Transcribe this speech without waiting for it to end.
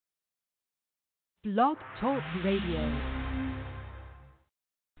Blog Talk Radio.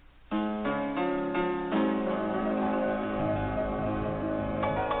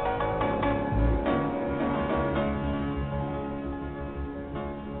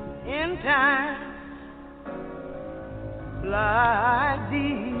 In times like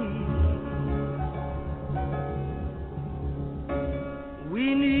these,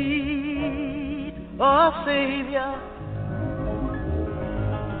 we need a Savior.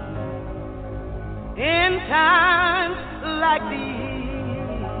 In times like these,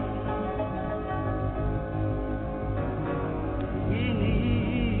 we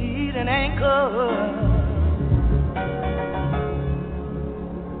need an anchor.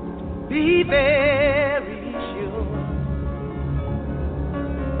 Be very sure.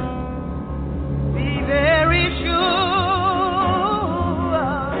 Be very sure.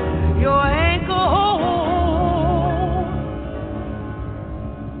 Your anchor hold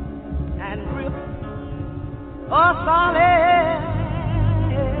and grip a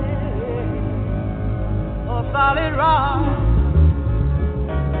solid rock.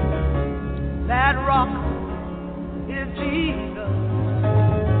 That rock is Jesus.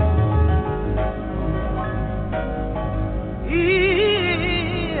 He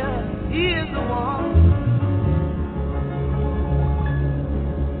is the one.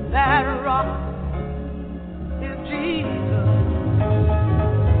 That rock is Jesus.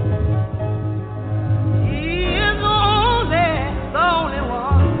 He is the only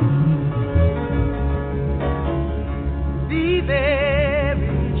one. Be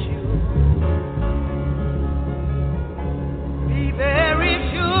very sure. Be very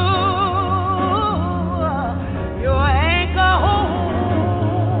sure. Your anchor hold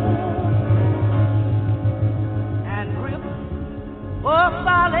and grip a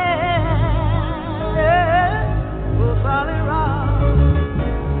solid rock.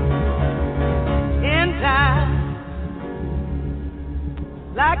 In times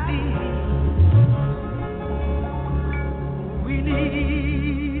like these, we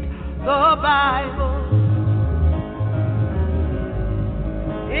need the Bible.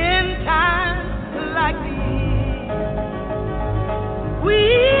 In times like these, we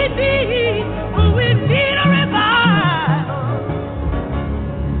need a revival.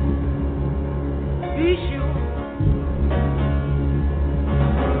 Be sure,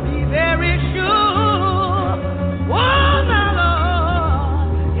 be very sure. Oh, my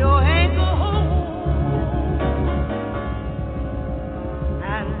Lord, your anchor hold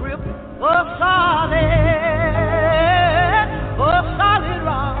and grip a solid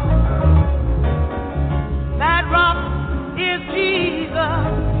rock. That rock is Jesus.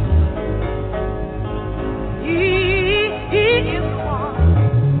 He is the one.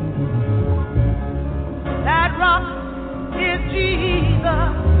 That rock is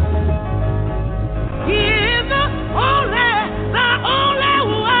Jesus. He is the only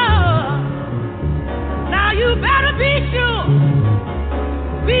one. Now you better be sure.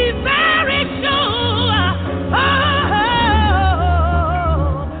 Be very sure. Oh,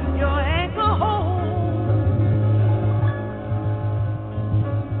 your anchor hold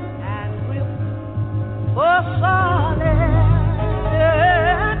and grip a solid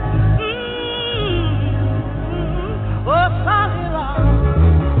rock.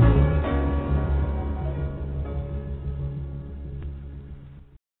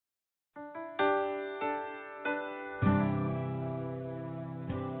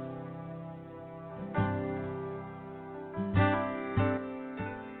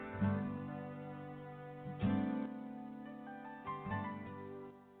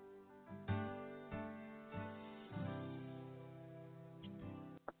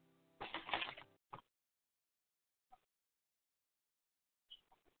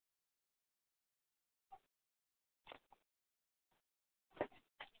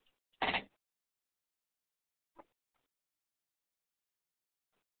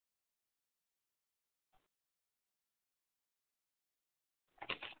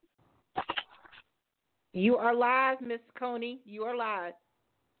 You are live, Miss Coney. You are live.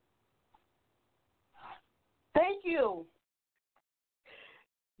 Thank you.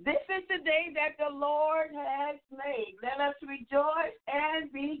 This is the day that the Lord has made. Let us rejoice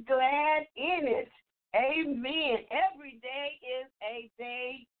and be glad in it. Amen. Every day is a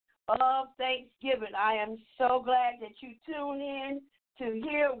day of Thanksgiving. I am so glad that you tune in to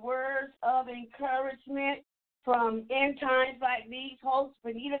hear words of encouragement from End Times Like These host,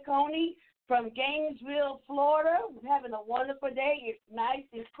 Venita Coney, from Gainesville, Florida. We're having a wonderful day. It's nice,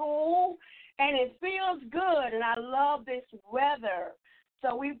 it's cool, and it feels good, and I love this weather.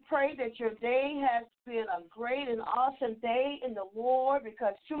 So we pray that your day has been a great and awesome day in the Lord,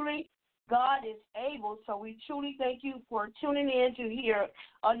 because truly God is able. So we truly thank you for tuning in to hear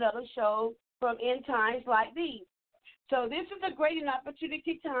another show from End Times Like These. So this is a great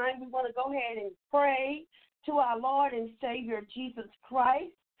opportunity time. We want to go ahead and pray to our Lord and Savior Jesus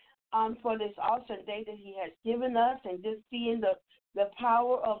Christ for this awesome day that he has given us, and just seeing the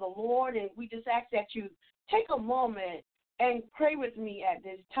power of the Lord. And we just ask that you take a moment and pray with me at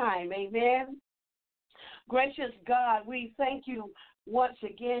this time. Amen. Gracious God, we thank you once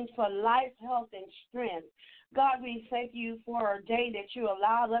again for life, health, and strength. God, we thank you for a day that you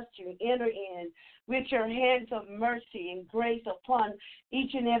allowed us to enter in with your hands of mercy and grace upon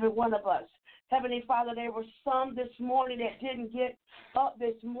each and every one of us. Heavenly Father, there were some this morning that didn't get up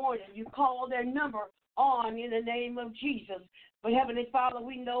this morning. You called their number on in the name of Jesus. But Heavenly Father,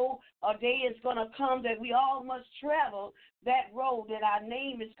 we know a day is going to come that we all must travel that road, that our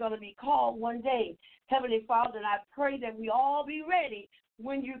name is going to be called one day. Heavenly Father, and I pray that we all be ready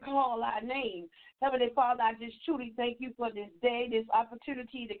when you call our name. Heavenly Father, I just truly thank you for this day, this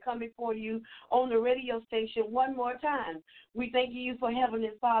opportunity to come before you on the radio station one more time. We thank you for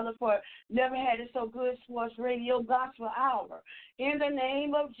Heavenly Father for Never Had It So Good Sports Radio Gospel Hour. In the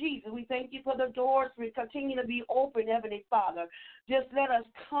name of Jesus, we thank you for the doors we continue to be open, Heavenly Father. Just let us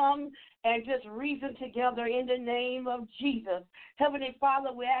come and just reason together in the name of Jesus. Heavenly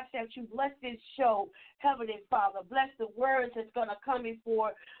Father, we ask that you bless this show. Heavenly Father, bless the words that's going to come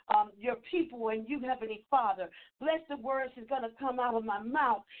before your people and you, Heavenly Father. Bless the words that's going to come out of my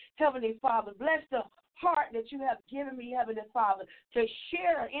mouth, Heavenly Father. Bless the heart that you have given me, Heavenly Father, to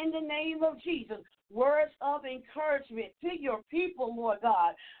share in the name of Jesus words of encouragement to your people, Lord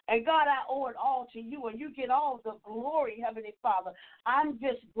God. And God, I owe it all to you, and you get all the glory, Heavenly Father. I'm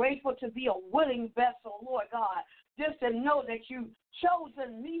just grateful to be a willing vessel, Lord God, just to know that you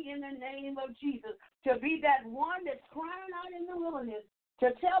chosen me in the name of Jesus to be that one that's crying out in the wilderness,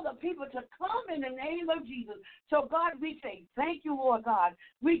 to tell the people to come in the name of Jesus. So, God, we say thank you, Lord God.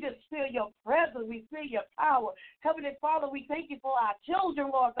 We just feel your presence. We feel your power. Heavenly Father, we thank you for our children,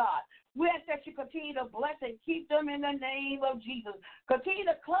 Lord God. We ask that you continue to bless and keep them in the name of Jesus. Continue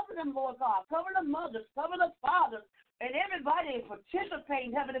to cover them, Lord God. Cover the mothers, cover the fathers, and everybody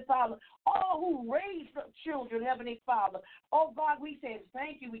participating, Heavenly Father, all who raise the children, Heavenly Father. Oh, God, we say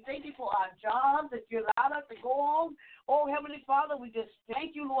thank you. We thank you for our jobs that you allowed us to go on. Oh, Heavenly Father, we just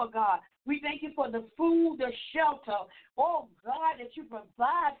thank you, Lord God. We thank you for the food, the shelter, oh, God, that you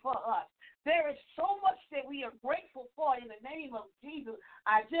provide for us. There is so much that we are grateful for in the name of Jesus.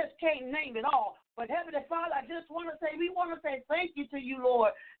 I just can't name it all. But Heavenly Father, I just want to say, we want to say thank you to you,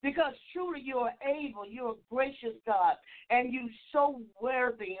 Lord, because truly you are able, you are gracious, God, and you so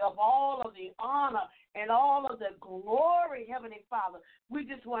worthy of all of the honor and all of the glory, Heavenly Father. We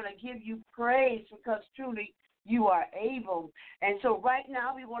just want to give you praise because truly you are able. And so right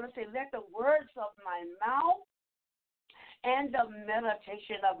now we want to say, let the words of my mouth and the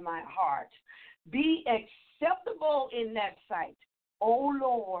meditation of my heart be acceptable in that sight, O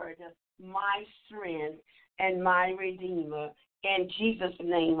Lord, my strength and my Redeemer. In Jesus'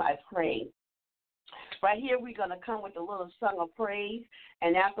 name I pray. Right here we're going to come with a little song of praise,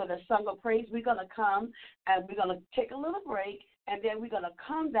 and after the song of praise we're going to come and we're going to take a little break, and then we're going to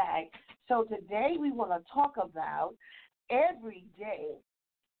come back. So today we want to talk about every day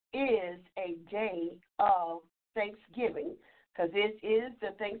is a day of Thanksgiving, because this is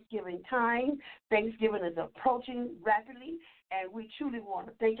the Thanksgiving time. Thanksgiving is approaching rapidly, and we truly want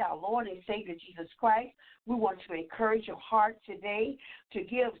to thank our Lord and Savior Jesus Christ. We want to encourage your heart today to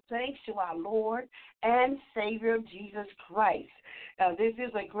give thanks to our Lord and Savior Jesus Christ. This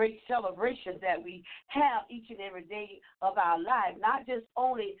is a great celebration that we have each and every day of our life, not just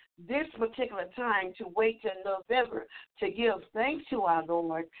only this particular time to wait till November to give thanks to our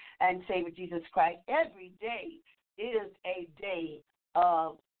Lord and Savior Jesus Christ. Every day is a day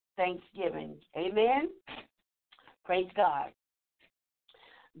of Thanksgiving. Amen? Praise God.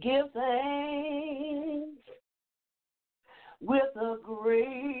 Give thanks with a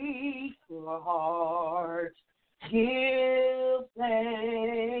grateful heart. Give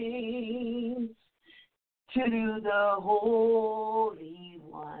thanks to the Holy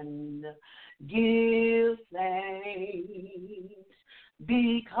One. Give thanks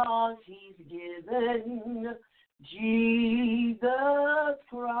because he's given Jesus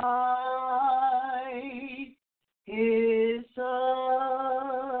Christ, his Son.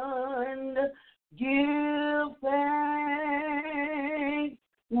 Give thanks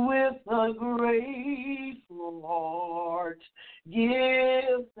with a grateful heart.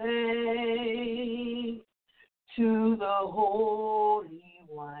 Give thanks to the Holy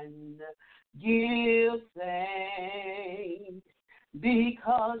One. Give thanks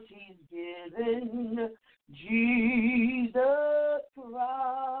because he's given Jesus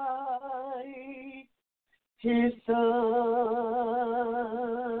Christ, his son.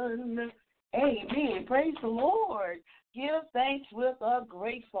 Amen. Praise the Lord. Give thanks with a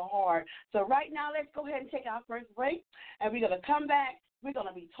grateful heart. So right now, let's go ahead and take our first break, and we're going to come back. We're going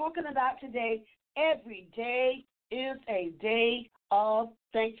to be talking about today, every day is a day of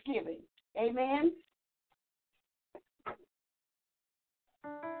Thanksgiving. Amen.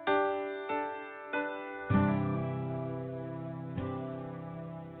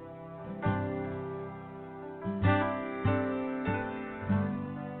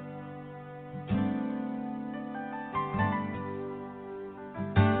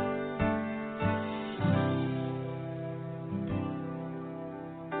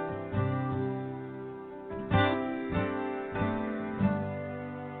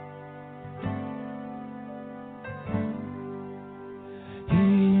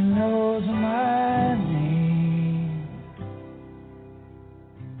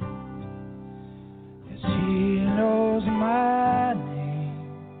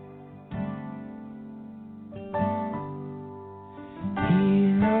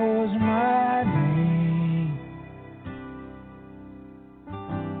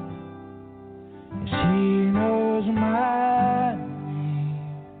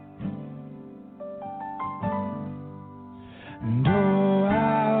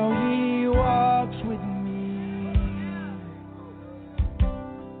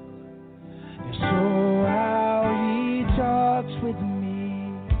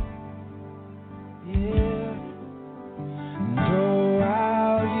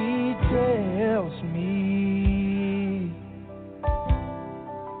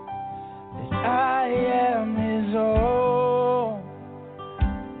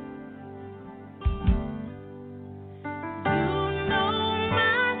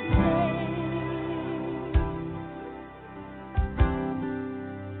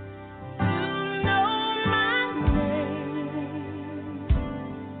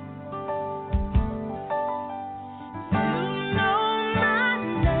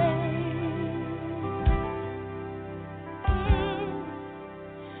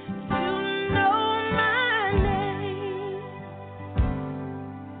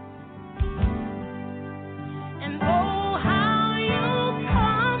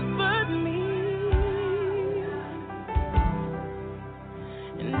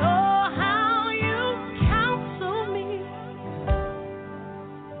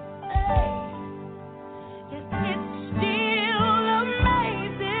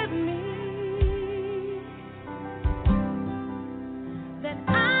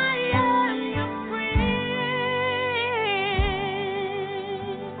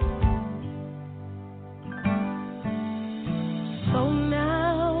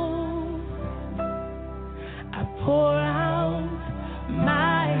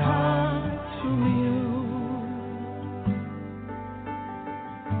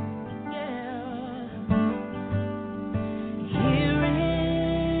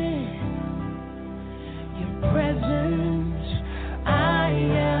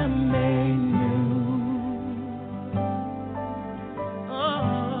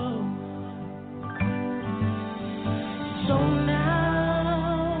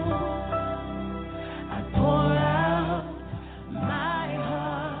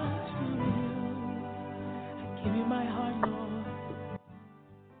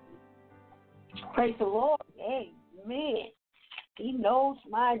 Praise the Lord. Amen. He knows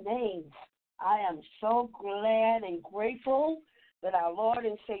my name. I am so glad and grateful that our Lord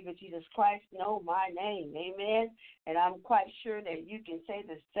and Savior Jesus Christ know my name. Amen. And I'm quite sure that you can say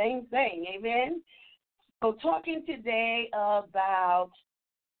the same thing. Amen. So talking today about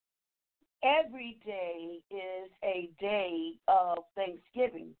every day is a day of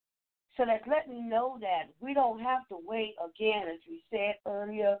Thanksgiving. So that's letting me know that we don't have to wait again, as we said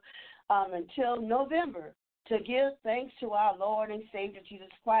earlier, until November to give thanks to our Lord and Savior Jesus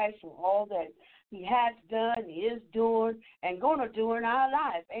Christ for all that he has done, is doing, and going to do in our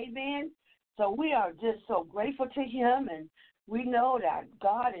life. Amen. So we are just so grateful to him, and we know that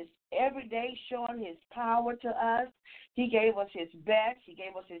God is every day showing his power to us. He gave us his best. He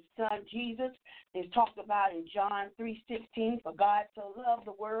gave us his son, Jesus. It's talked about in John 3:16, for God so loved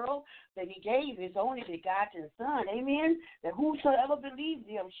the world that he gave his only begotten son. Amen. That whosoever believes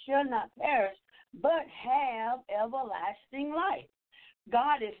him shall not perish, but have everlasting life.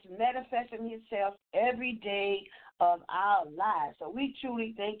 God is manifesting himself every day of our lives. So we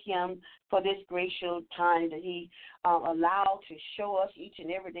truly thank him for this gracious time that he allowed to show us each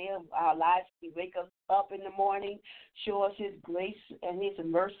and every day of our lives. He wake us up in the morning, show us his grace and his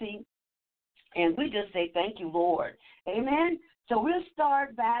mercy. And we just say thank you, Lord. Amen. So we'll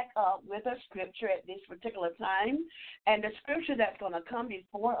start back up with a scripture at this particular time. And the scripture that's going to come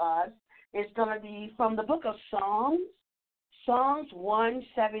before us is going to be from the book of Psalms, Psalms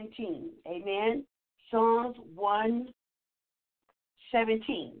 117. Amen. Psalms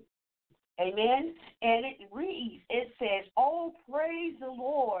 117. Amen. And it reads, it says, "Oh, praise the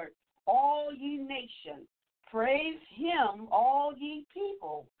Lord, all ye nations. Praise him, all ye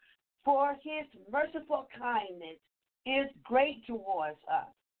people. For his merciful kindness is great towards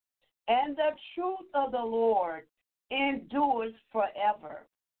us, and the truth of the Lord endures forever.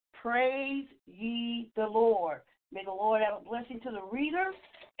 Praise ye the Lord." May the Lord have a blessing to the reader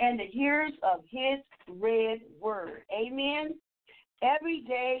and the hearers of his read word. Amen. Every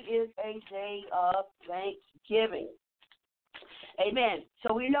day is a day of thanksgiving. Amen.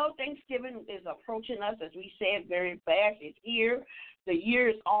 So we know Thanksgiving is approaching us, as we said, very fast. It's here. The year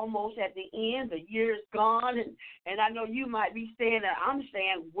is almost at the end. The year is gone. And I know you might be saying that. I'm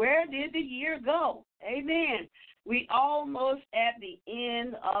saying, where did the year go? Amen. We almost at the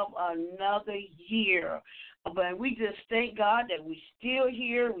end of another year. But we just thank God that we're still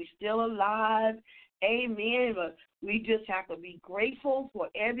here. We're still alive. Amen. But we just have to be grateful for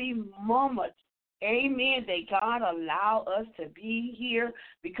every moment. Amen, that God allow us to be here,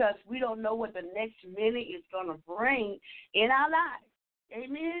 because we don't know what the next minute is going to bring in our lives.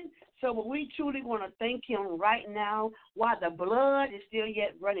 Amen. So we truly want to thank him right now while the blood is still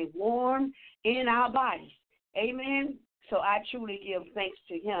yet running warm in our bodies. Amen. So I truly give thanks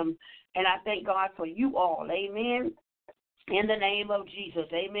to him, and I thank God for you all. Amen. In the name of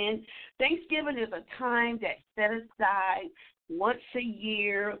Jesus. Amen. Thanksgiving is a time that's set aside once a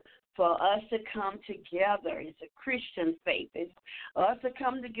year for us to come together. It's a Christian faith. It's us to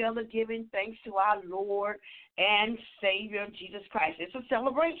come together giving thanks to our Lord and Savior, Jesus Christ. It's a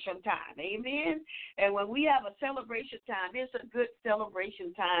celebration time. Amen. And when we have a celebration time, it's a good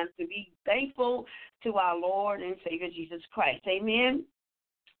celebration time to be thankful to our Lord and Savior, Jesus Christ. Amen.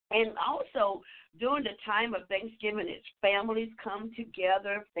 And also, during the time of Thanksgiving, it's families come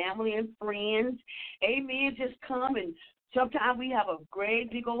together, family and friends. Amen. Just come, and sometimes we have a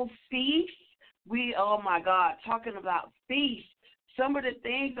great big old feast. Oh my God, talking about feast. Some of the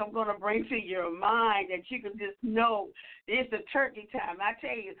things I'm going to bring to your mind that you can just know it's the turkey time. I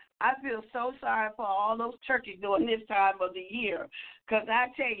tell you, I feel so sorry for all those turkeys during this time of the year, because I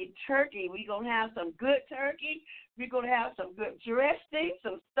tell you, turkey, we're going to have some good turkey. We're going to have some good dressing,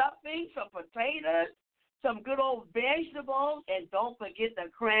 some stuffing, some potatoes, some good old vegetables, and don't forget the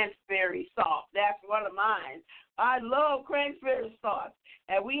cranberry sauce. That's one of mine. I love cranberry sauce.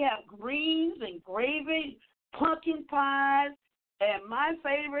 And we have greens and gravy, pumpkin pies, and my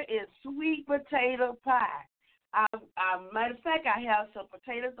favorite is sweet potato pie. Matter of fact, I have some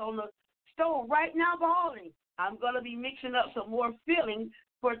potatoes on the stove right now boiling. I'm going to be mixing up some more filling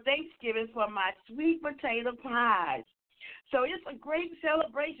for Thanksgiving for my sweet potato pies. So it's a great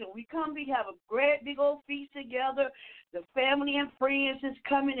celebration. We have a great big old feast together. The family and friends is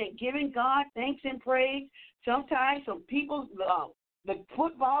coming and giving God thanks and praise. Sometimes some people, the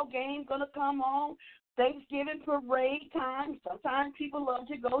football game's going to come on. Thanksgiving parade time. Sometimes people love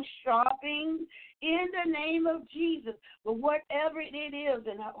to go shopping in the name of Jesus. But whatever it is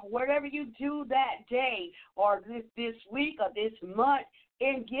and whatever you do that day or this week or this month,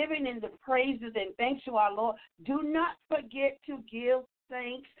 in giving in the praises and thanks to our Lord, do not forget to give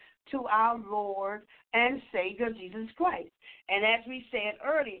thanks to our Lord and Savior, Jesus Christ. And as we said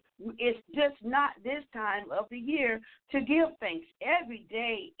earlier, it's just not this time of the year to give thanks. Every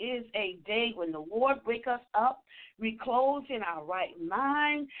day is a day when the Lord wake us up, we close in our right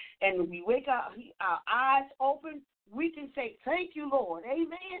mind, and we wake up, our eyes open. We can say, thank you, Lord.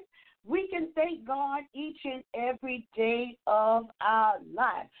 Amen. We can thank God each and every day of our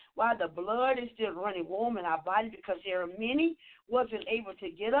life while the blood is still running warm in our body, because there are many wasn't able to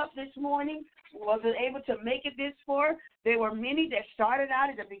get up this morning, wasn't able to make it this far. There were many that started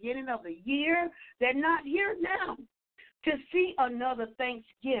out at the beginning of the year. They're not here now to see another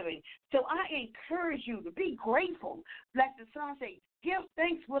Thanksgiving. So I encourage you to be grateful. Like the song says, give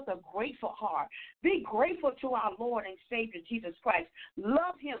thanks with a grateful heart. Be grateful to our Lord and Savior, Jesus Christ.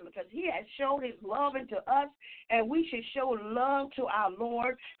 Love him because he has showed his love unto us, and we should show love to our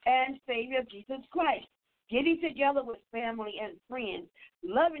Lord and Savior, Jesus Christ. getting together with family and friends,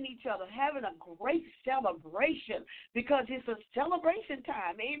 loving each other, having a great celebration because it's a celebration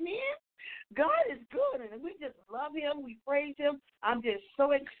time. Amen. God is good, and we just love him. We praise him. I'm just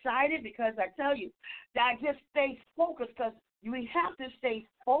so excited because I tell you, that I just stay focused because we have to stay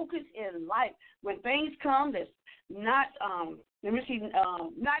focused in life. When things come that's not,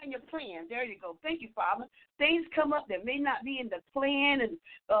 not in your plan. There you go. Thank you, Father. Things come up that may not be in the plan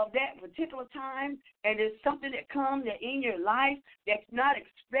of that particular time, and it's something that comes that in your life that's not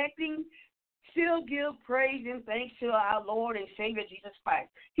expecting. Still give praise and thanks to our Lord and Savior Jesus Christ.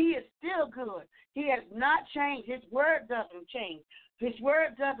 He is still good. He has not changed. His word doesn't change. His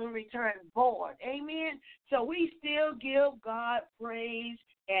word doesn't return void. Amen. So we still give God praise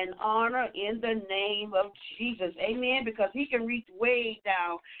and honor in the name of Jesus. Amen. Because he can reach way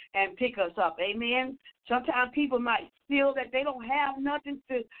down and pick us up. Amen. Sometimes people might feel that they don't have nothing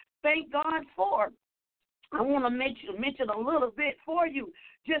to thank God for. I want to mention a little bit for you,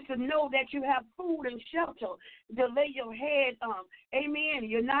 just to know that you have food and shelter to lay your head on. Amen.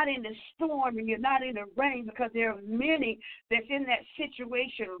 You're not in the storm and you're not in the rain, because there are many that's in that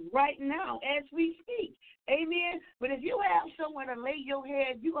situation right now as we speak. Amen. But if you have somewhere to lay your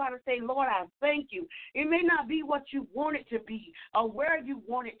head, you ought to say, Lord, I thank you. It may not be what you want it to be or where you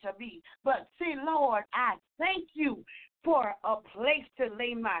want it to be, but say, Lord, I thank you for a place to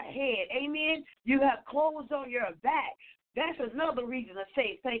lay my head. Amen. You have clothes on your back. That's another reason to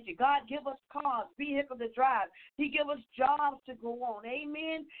say thank you. God give us cars, vehicles to drive. He give us jobs to go on.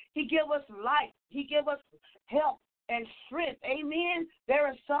 Amen. He give us life. He give us health and strength. Amen. There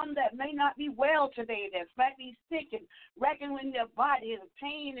are some that may not be well today, that's slightly sick and wrecking their body and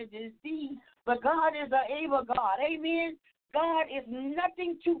pain and disease, but God is an able God. Amen. God is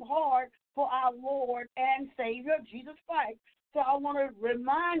nothing too hard for our Lord and Savior, Jesus Christ. So I want to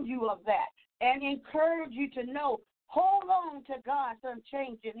remind you of that and encourage you to know, hold on to God's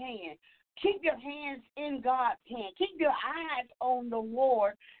unchanging hand. Keep your hands in God's hand. Keep your eyes on the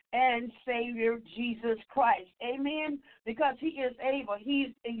Lord and Savior, Jesus Christ. Amen? Because he is able.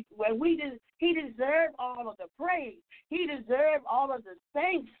 He deserves all of the praise. He deserves all of the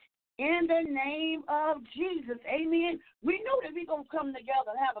thanks. In the name of Jesus, amen. We know that we're going to come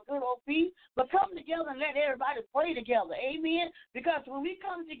together and have a good old feast, but come together and let everybody pray together, amen. Because when we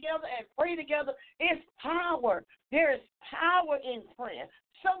come together and pray together, it's power. There is power in prayer.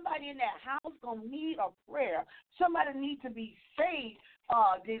 Somebody in that house going to need a prayer. Somebody needs to be saved,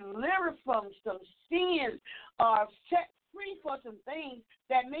 delivered from some sins, set free for some things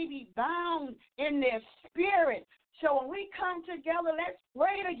that may be bound in their spirit. So when we come together, let's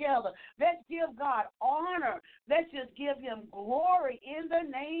pray together. Let's give God honor. Let's just give him glory in the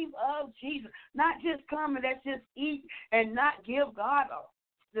name of Jesus. Not just come and let's just eat and not give God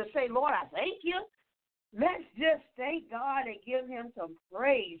to say, Lord, I thank you. Let's just thank God and give him some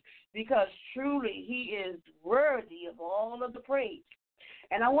praise, because truly he is worthy of all of the praise.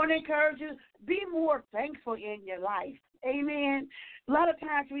 And I want to encourage you, be more thankful in your life. Amen. A lot of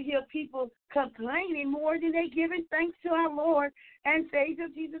times we hear people complaining more than they giving thanks to our Lord and Savior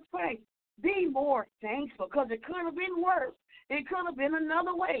Jesus Christ. Be more thankful, because it could have been worse. It could have been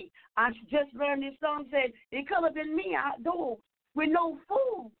another way. I just learned this song said, it could have been me outdoors with no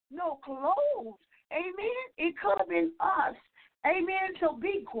food, no clothes. Amen. It could have been us. Amen. So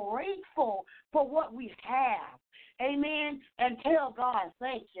be grateful for what we have. Amen. And tell God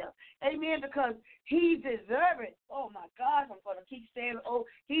thank you. Amen. Because he deserves it. Oh, my God. I'm going to keep saying,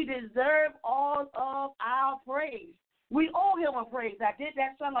 he deserves all of our praise. We owe him a praise. I did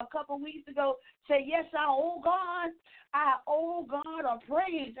that song a couple of weeks ago. Say, yes, I owe God. I owe God a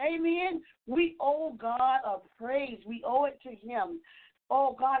praise. Amen. We owe God a praise. We owe it to him.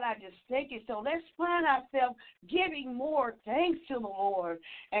 Oh, God, I just thank you. So let's find ourselves giving more thanks to the Lord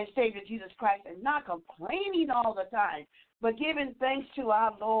and Savior Jesus Christ, and not complaining all the time, but giving thanks to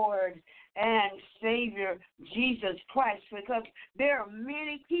our Lord and Savior Jesus Christ, because there are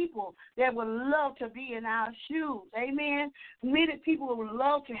many people that would love to be in our shoes. Amen. Many people would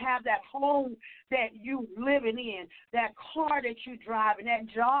love to have that home that you living in, that car that you driving,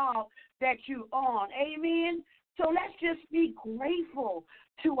 that job that you on. Amen. So let's just be grateful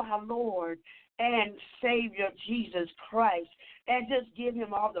to our Lord and Savior Jesus Christ and just give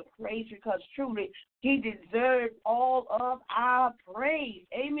him all the praise, because truly he deserves all of our praise.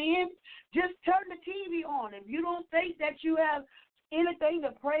 Amen. Just turn the TV on. If you don't think that you have anything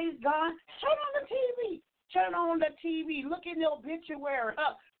to praise God, turn on the TV. Turn on the TV. Look in the obituary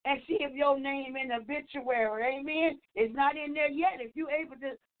and see if your name in the obituary. Amen. It's not in there yet. If you're able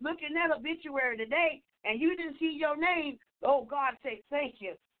to look in that obituary today and you didn't see your name, oh, God say thank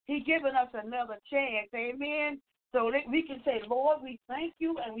you. He's given us another chance. Amen. So that we can say, Lord, we thank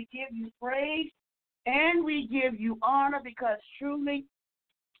you and we give you praise and we give you honor because truly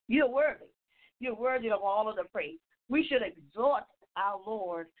you're worthy. You're worthy of all of the praise. We should exhort our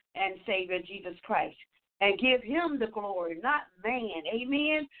Lord and Savior Jesus Christ and give him the glory, not man.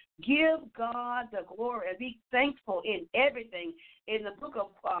 Amen. Give God the glory and be thankful in everything. In the book of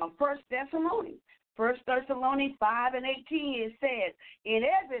 1 Thessalonians, 1 Thessalonians 5 and 18, it says, in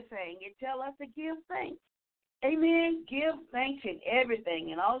everything, it tells us to give thanks. Amen. Give thanks in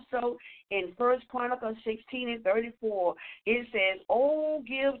everything. And also in 1 Chronicles 16 and 34, it says, oh,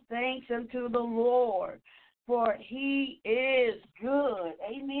 give thanks unto the Lord, for he is good.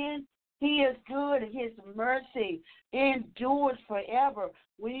 Amen. He is good, and his mercy endures forever.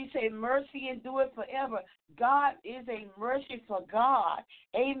 When you say mercy endures forever, God is a merciful God.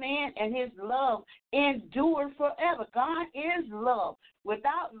 Amen. And his love endures forever. God is love.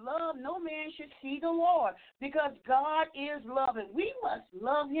 Without love, no man should see the Lord because God is love, and we must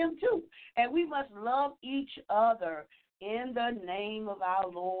love him too. And we must love each other in the name of our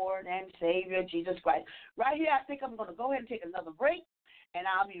Lord and Savior, Jesus Christ. Right here, I think I'm going to go ahead and take another break. And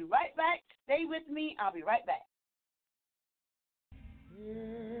I'll be right back. Stay with me. I'll be right back.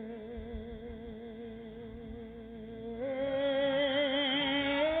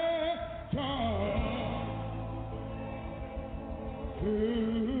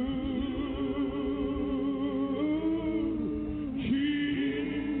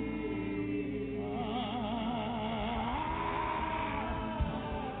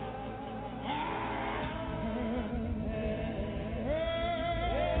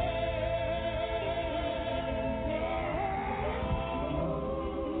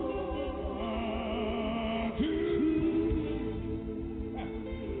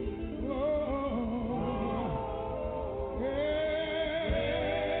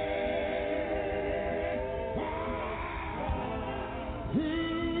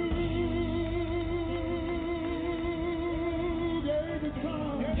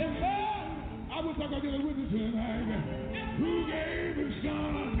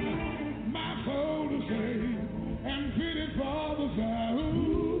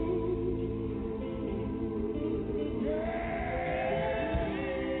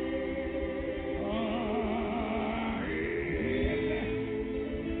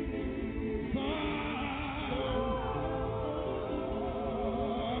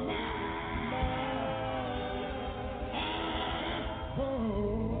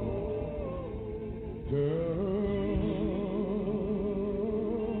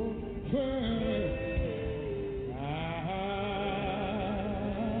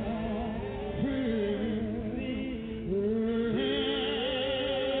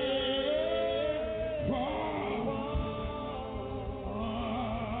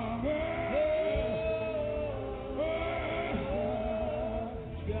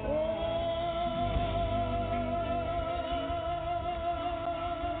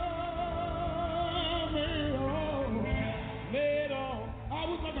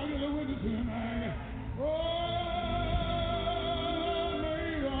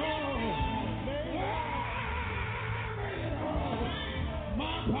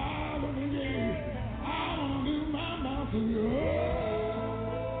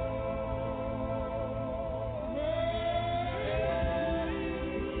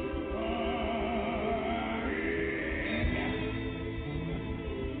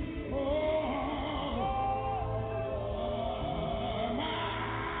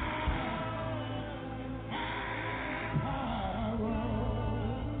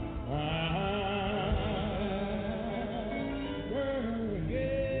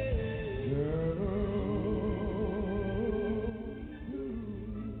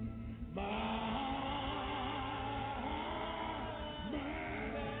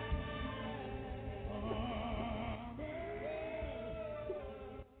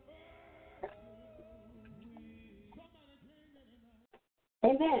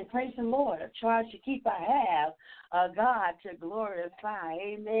 Amen. Praise the Lord. A charge to keep I have, a God to glorify.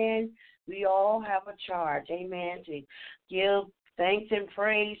 Amen. We all have a charge. Amen. To give thanks and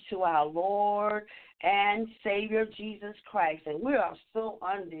praise to our Lord and Savior Jesus Christ. And we are so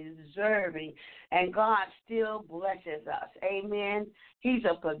undeserving, and God still blesses us. Amen. He's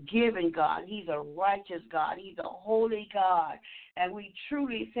a forgiving God. He's a righteous God. He's a holy God. And we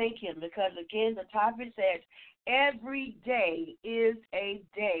truly thank him because, again, the topic says, every day is a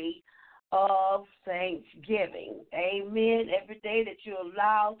day of thanksgiving. Amen. Every day that you're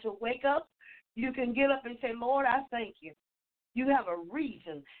allowed to wake up, you can get up and say, Lord, I thank you. You have a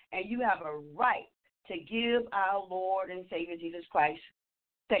reason and you have a right to give our Lord and Savior Jesus Christ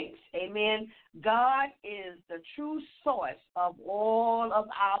thanks. Amen. God is the true source of all of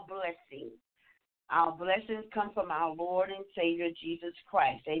our blessings. Our blessings come from our Lord and Savior, Jesus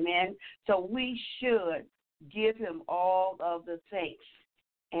Christ. Amen. So we should give him all of the thanks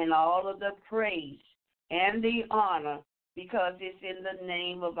and all of the praise and the honor because it's in the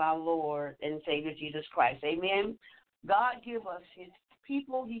name of our Lord and Savior, Jesus Christ. Amen. God give us his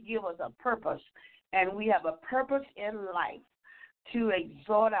people. He give us a purpose, and we have a purpose in life to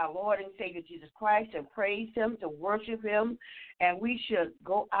exhort our Lord and Savior Jesus Christ, to praise him, to worship him, and we should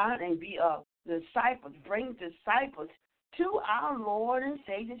go out and be disciples, bring disciples to our Lord and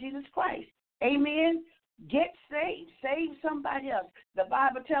Savior Jesus Christ. Amen. Get saved. Save somebody else. The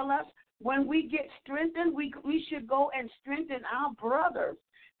Bible tells us when we get strengthened, we should go and strengthen our brothers.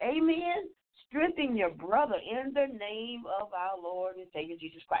 Amen. Strengthen your brother in the name of our Lord and Savior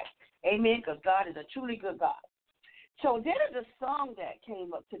Jesus Christ. Amen, because God is a truly good God. So there is a song that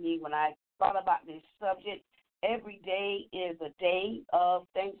came up to me when I thought about this subject. Every day is a day of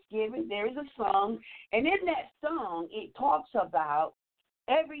Thanksgiving. There is a song, and in that song, it talks about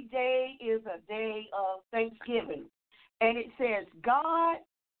every day is a day of Thanksgiving. And it says, God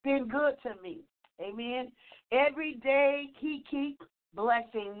been good to me. Amen. Every day he keeps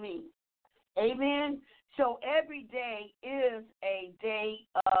blessing me. Amen. So every day is a day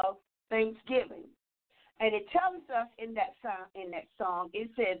of Thanksgiving. And it tells us in that song, it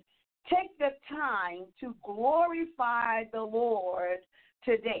says, take the time to glorify the Lord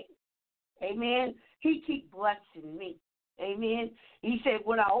today. Amen. He keeps blessing me. Amen. He said,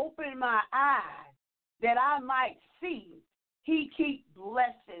 when I open my eyes that I might see, he keeps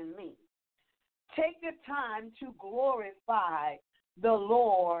blessing me. Take the time to glorify the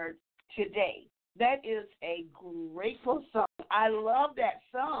Lord today. That is a grateful song. I love that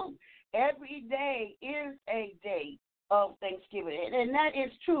song. Every day is a day of Thanksgiving. And that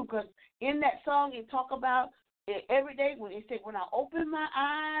is true because in that song it talk about every day when it said, when I open my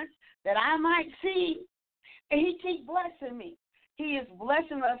eyes that I might see, and he keeps blessing me. He is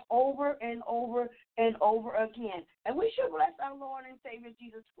blessing us over and over and over again. And we should bless our Lord and Savior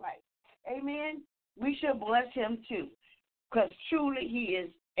Jesus Christ. Amen. We should bless him too because truly he is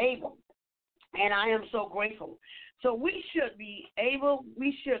able. And I am so grateful. So we should be able,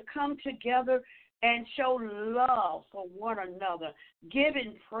 we should come together and show love for one another,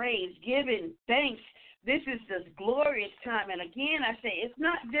 giving praise, giving thanks. This is this glorious time. And again, I say it's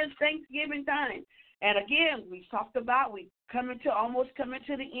not just Thanksgiving time. And again, we talked about almost coming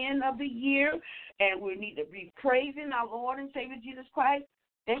to the end of the year, and we need to be praising our Lord and Savior Jesus Christ,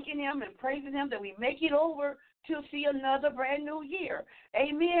 thanking him and praising him that we make it over to see another brand new year.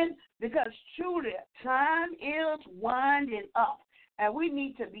 Amen. Because truly, time is winding up, and we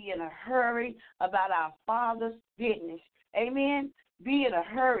need to be in a hurry about our Father's business. Amen. Be in a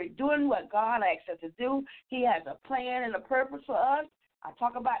hurry, doing what God asks us to do. He has a plan and a purpose for us. I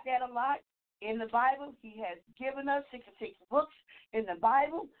talk about that a lot. In the Bible, he has given us 66 books in the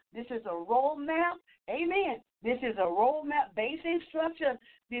Bible. This is a roadmap. Amen. This is a roadmap, basic instruction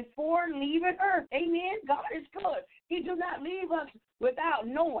before leaving earth. Amen. God is good. He do not leave us without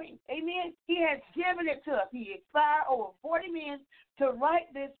knowing. Amen. He has given it to us. He expired over 40 minutes to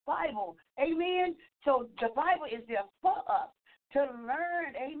write this Bible. Amen. So the Bible is there for us to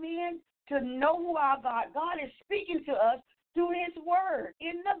learn. Amen. To know who our God is speaking to us through his word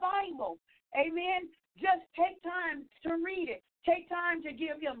in the Bible. Amen. Just take time to read it. Take time to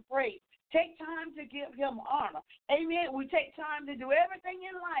give him praise. Take time to give him honor. Amen. We take time to do everything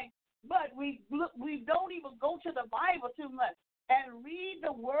in life, but we don't even go to the Bible too much and read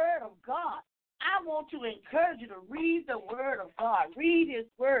the word of God. I want to encourage you to read the word of God. Read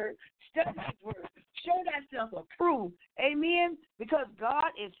his word. Study his word. Show thyself approved. Amen. Because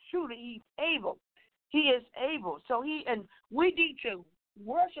God is truly, he's able. He is able. So and we need to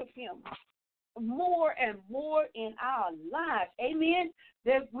worship him more and more in our lives. Amen.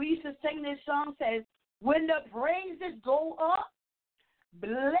 That we used to sing this song says, when the praises go up,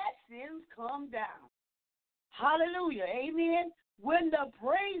 blessings come down. Hallelujah. Amen. When the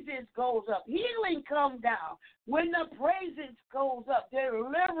praises goes up, healing come down. When the praises goes up,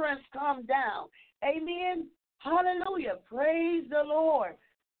 deliverance come down. Amen. Hallelujah. Praise the Lord.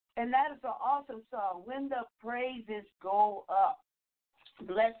 And that is an awesome song. When the praises go up,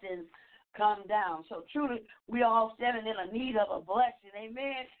 blessings come down. So truly, we all standing in a need of a blessing.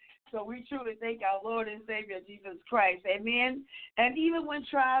 Amen. So we truly thank our Lord and Savior, Jesus Christ. Amen. And even when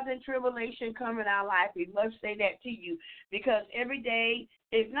trials and tribulation come in our life, we must say that to you, because every day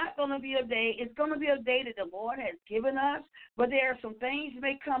is not going to be a day. It's going to be a day that the Lord has given us, but there are some things that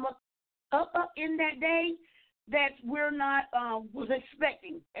may come up in that day that we're not was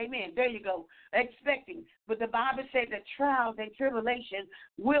expecting. Amen. There you go. Expecting. But the Bible says that trials and tribulation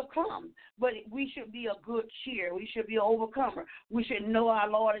will come. But we should be a good cheer. We should be an overcomer. We should know our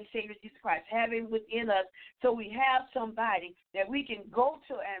Lord and Savior Jesus Christ, have him within us, so we have somebody that we can go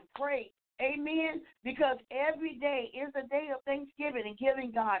to and pray. Amen. Because every day is a day of thanksgiving and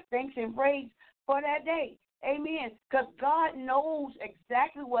giving God thanks and praise for that day. Amen. Because God knows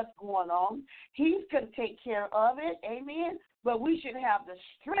exactly what's going on. He can take care of it. Amen. But we should have the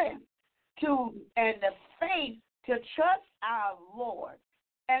strength to and the faith to trust our Lord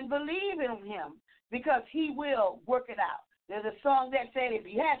and believe in him, because he will work it out. There's a song that said if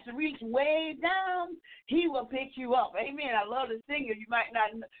he has to reach way down, he will pick you up. Amen. I love the singer. You might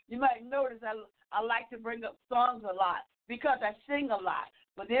notice I like to bring up songs a lot because I sing a lot.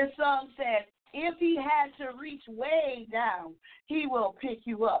 But this song says, if he has to reach way down, he will pick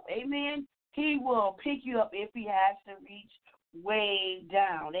you up. Amen. He will pick you up if he has to reach way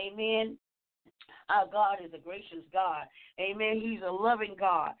down. Amen. Our God is a gracious God. Amen. He's a loving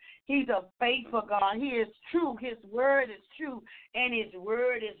God. He's a faithful God. He is true. His word is true, and his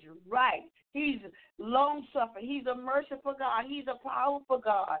word is right. He's long-suffering. He's a merciful God. He's a powerful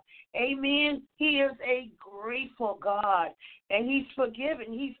God. Amen. He is a grateful God, and he's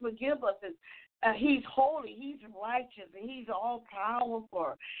forgiving. He's forgiven us. He's holy, he's righteous, and he's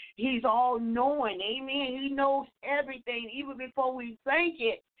all-powerful. He's all-knowing. Amen. He knows everything, even before we think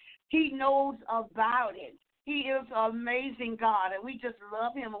it. He knows about it. He is an amazing God, and we just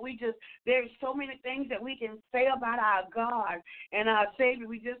love him. And there's so many things that we can say about our God and our Savior.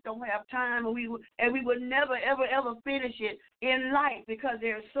 We just don't have time, and we would never, ever, ever finish it in life, because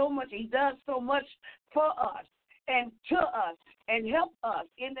there's so much. He does so much for us and to us and help us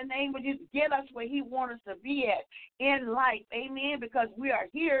in the name of Jesus. Get us where he wants us to be at in life. Amen. Because we are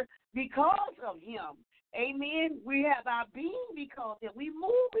here because of him. Amen. We have our being because of him. We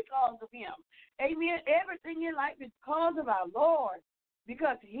move because of him. Amen. Everything in life is because of our Lord,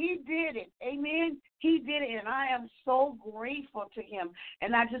 because he did it. Amen. He did it, and I am so grateful to him.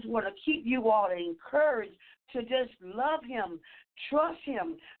 And I just want to keep you all encouraged to just love him, trust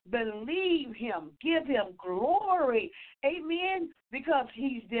him, believe him, give him glory. Amen. Because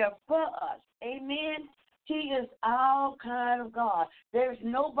he's there for us. Amen. He is our kind of God. There's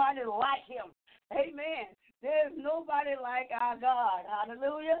nobody like him. Amen. There's nobody like our God.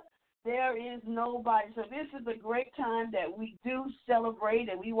 Hallelujah. There is nobody. So this is a great time that we do celebrate,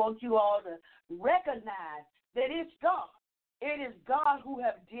 and we want you all to recognize that it's God. It is God who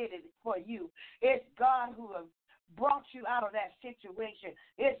have did it for you. It's God who have brought you out of that situation.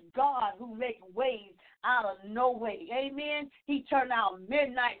 It's God who makes ways out of no way. Amen. He turned our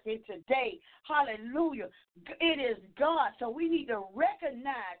midnight into day. Hallelujah. It is God. So we need to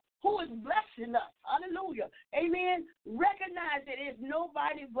recognize who is blessing us. Hallelujah. Amen. Recognize that it's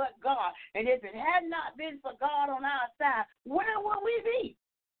nobody but God. And if it had not been for God on our side, where would we be?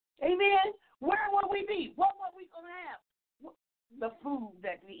 Amen. Where would we be? What were we going to have? The food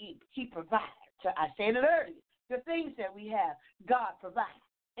that we eat, he provides. I said it earlier. The things that we have, God provides.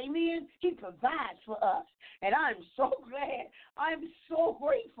 Amen. He provides for us. And I'm so glad. I'm so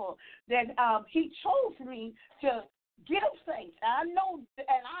grateful that he chose me to give thanks. I know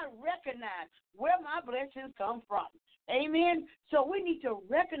and I recognize where my blessings come from. Amen. So we need to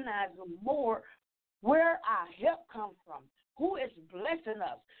recognize more where our help comes from, who is blessing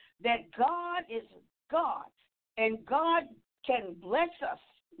us, that God is God, and God can bless us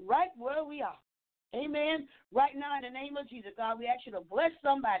right where we are. Amen. Right now, in the name of Jesus, God, we ask you to bless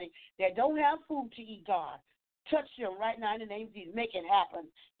somebody that don't have food to eat, God. Touch them right now in the name of Jesus. Make it happen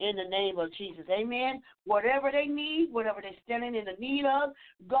in the name of Jesus. Amen. Whatever they need, whatever they're standing in the need of,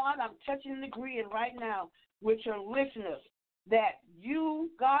 God, I'm touching and agreeing right now with your listeners that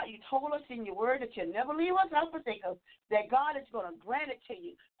you, God, you told us in your word that you'll never leave us or forsake us, that God is going to grant it to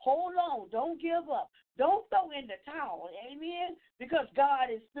you. Hold on. Don't give up. Don't throw in the towel. Amen. Because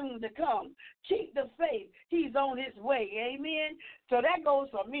God is soon to come. Keep the faith. He's on his way. Amen. So that goes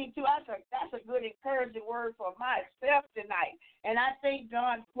for me, too. That's a good encouraging word for myself tonight. And I thank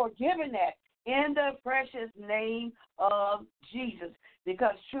God for giving that in the precious name of Jesus.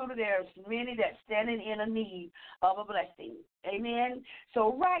 Because truly there's many that standing in a need of a blessing. Amen.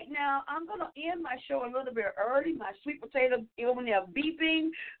 So right now, I'm going to end my show a little bit early. My sweet potato over there beeping.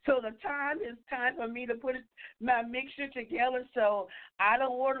 So the time is time for me to put my mixture together. So I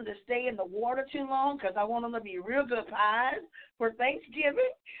don't want them to stay in the water too long because I want them to be real good pies for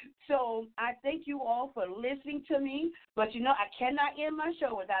Thanksgiving. So I thank you all for listening to me. But, you know, I cannot end my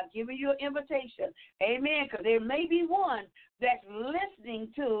show without giving you an invitation. Amen. Because there may be one that's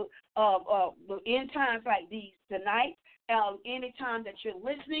listening to in times like these tonight. Any time that you're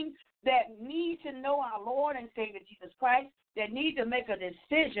listening, that need to know our Lord and Savior Jesus Christ, that need to make a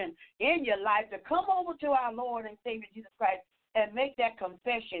decision in your life to come over to our Lord and Savior Jesus Christ and make that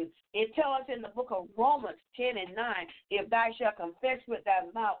confession. It tells us in the book of Romans 10 and 9, if thou shalt confess with thy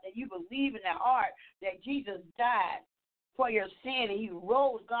mouth and you believe in thy heart that Jesus died for your sin and he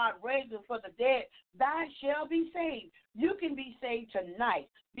rose, God raised him for the dead, thou shalt be saved. You can be saved tonight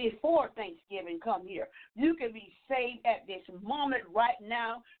before Thanksgiving come here. You can be saved at this moment right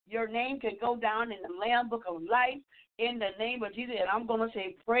now. Your name can go down in the Lamb Book of Life in the name of Jesus. And I'm going to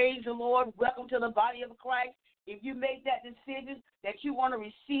say, praise the Lord. Welcome to the body of Christ. If you make that decision that you want to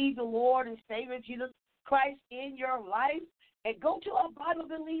receive the Lord and Savior Jesus Christ in your life, and go to a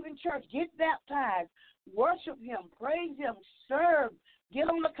Bible-believing church, get baptized, worship him, praise him, serve, get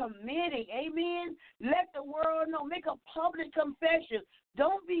on the committee, amen. Let the world know, make a public confession.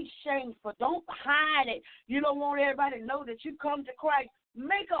 Don't be shameful. Don't hide it. You don't want everybody to know that you come to Christ.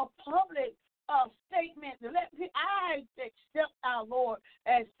 Make a public statement to let I accept our Lord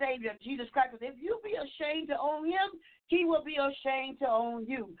as Savior Jesus Christ. Because if you be ashamed to own him, he will be ashamed to own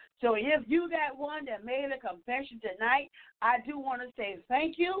you. So if you that one that made a confession tonight, I do want to say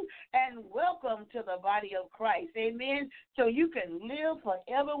thank you and welcome to the body of Christ. Amen. So you can live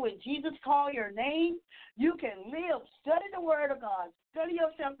forever when Jesus call your name. You can live, study the word of God, study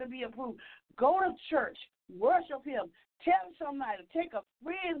yourself to be approved. Go to church, worship him. Tell somebody, take a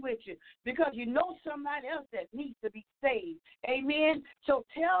friend with you because you know somebody else that needs to be saved. Amen. So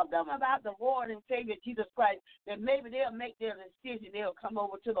tell them about the Lord and Savior Jesus Christ, that maybe they'll make their decision. They'll come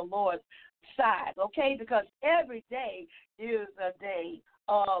over to the Lord's side, okay? Because every day is a day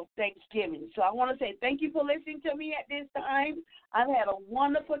of Thanksgiving. So I want to say thank you for listening to me at this time. I've had a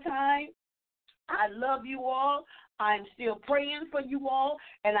wonderful time. I love you all. I'm still praying for you all,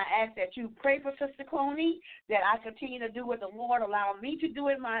 and I ask that you pray for Sister Coney, that I continue to do what the Lord allowed me to do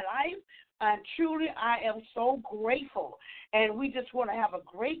in my life. And truly, I am so grateful. And we just want to have a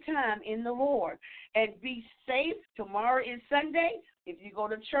great time in the Lord. And be safe. Tomorrow is Sunday. If you go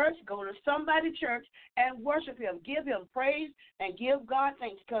to church, go to somebody's church and worship him. Give him praise and give God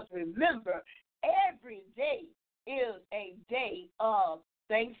thanks. Because remember, every day is a day of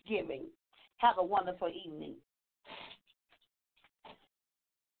Thanksgiving. Have a wonderful evening.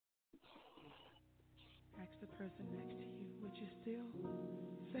 Ask the person next to you, would you still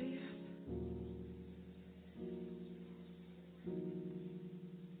say yes?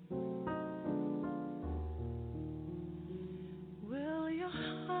 Will your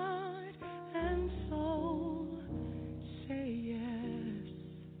heart and soul say yes?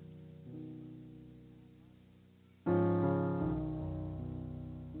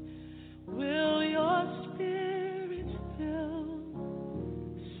 Will your spirit still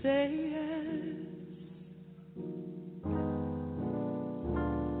say yes?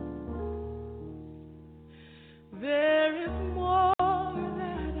 There is more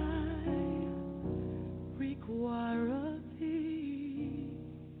that I require of thee.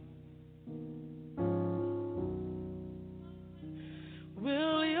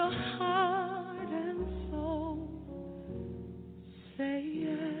 Will your heart and soul say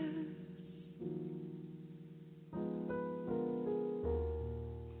yes?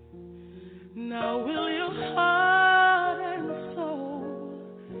 Now will your heart and soul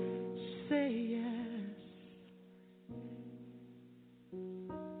say yes?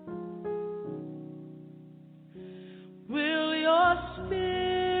 Will your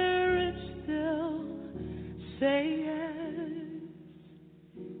spirit still say yes?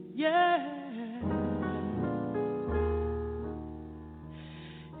 Yes.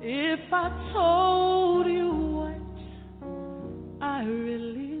 If I told you what I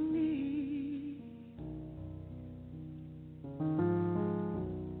really need,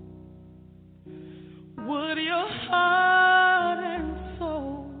 would your heart and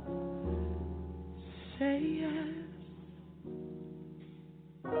soul say yes?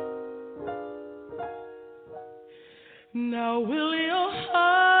 Now will your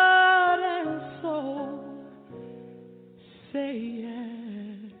heart and soul say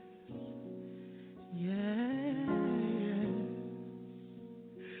yes? Yes.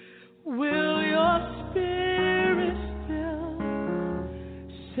 Will your spirit still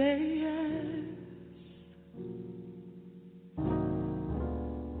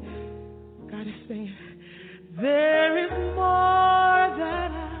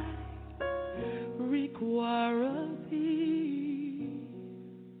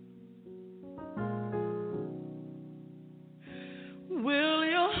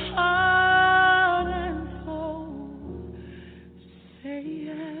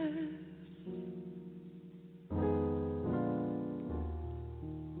yes.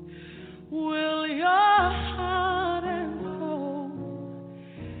 Will your heart and soul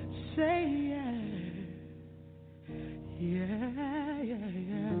say yes? Yeah, yeah,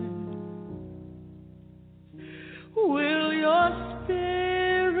 yeah. Will your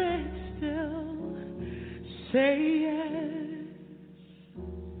spirit still say yes?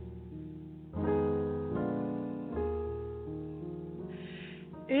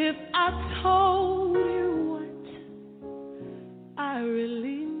 If I told you what I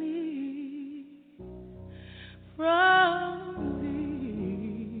really need from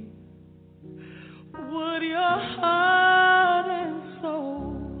thee, would your heart and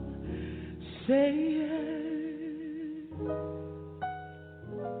soul say yes?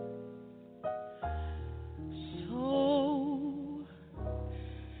 So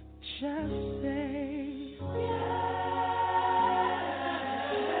just say yes.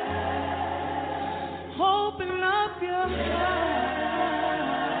 Open up your heart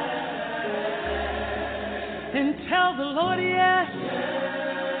and tell the Lord yes.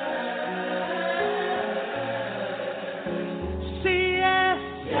 Say yes.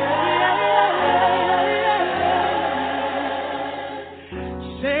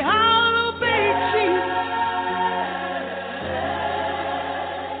 Say I'll obey Jesus.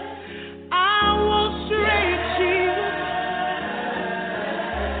 I won't stray, Jesus.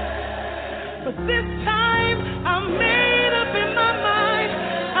 But this time I'm made up in my mind.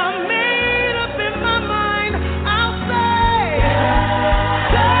 I'm made up in my mind. I'll say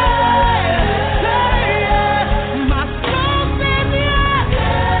yes. My soul says yes.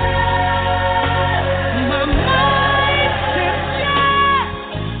 My mind says yes.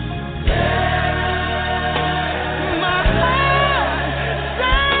 My heart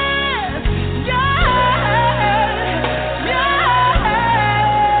says yes.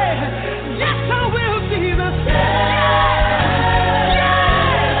 Yes, I will, Jesus.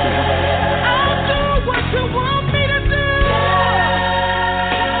 I'll do what you want me to do.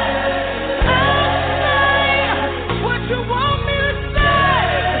 I'll say what you want me to say.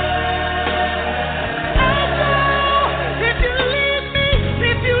 I'll go if you lead me,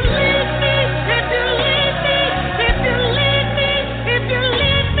 if you lead me, if you lead me, if you lead me, if you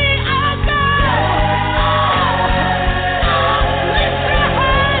lead me, I'll go. Lift your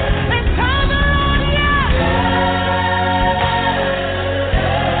hand and tell the Lord yes.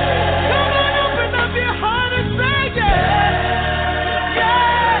 Come on, open up your heart and say yes.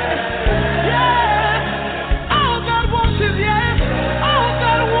 Yes. Yes. All God wants is yes. All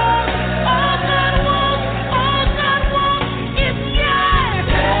God wants, all God wants, all God wants is yes.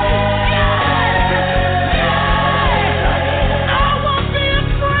 Yes. Yes. I won't be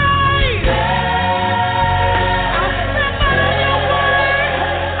afraid. I'll step out of your way.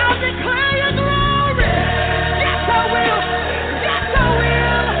 I'll declare your glory. Yes, I will. Yes, I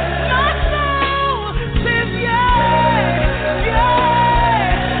will. My soul says yes. Yes.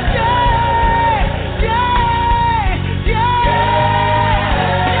 Yes. Yes.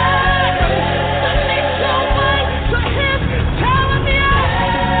 Yes. Submit your way to Him. Tell Him yes.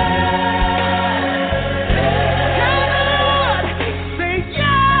 Tell the Lord. Say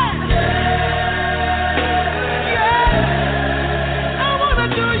yes. Yes. I wanna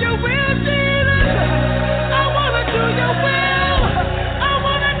do your will, Jesus. I wanna do your will. I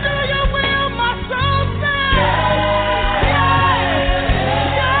wanna do your will. My soul says yes.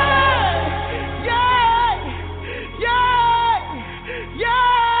 Yes. Yes. Yes.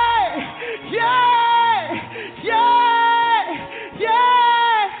 Yes. Yes. Yes.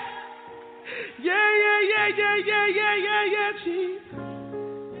 Yeah, Jesus.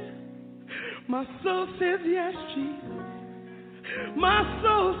 My soul says yes, Jesus. My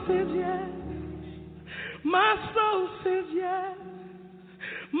soul says yes. My soul says yes.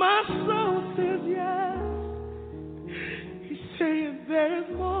 My soul says yes. He's saying there is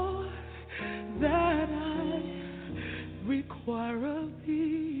more that I require of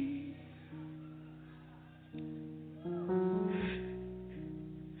thee.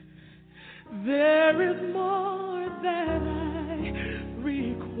 There is more that I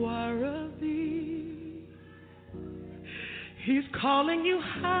require of thee. He's calling you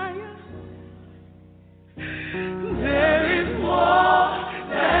higher. There is more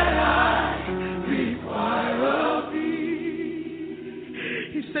that I require of thee.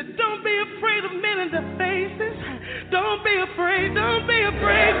 He said, don't be afraid of men in the faces. Don't be afraid, don't be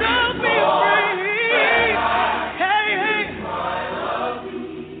afraid, don't be afraid. Hey, hey.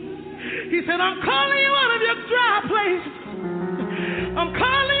 He said, I'm calling you out of your dry places. I'm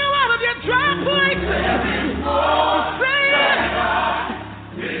calling you out of your dry places. Say it.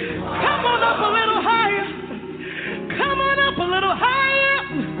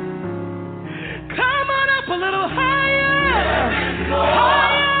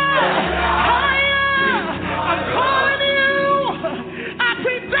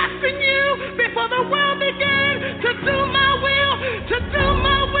 before the world began.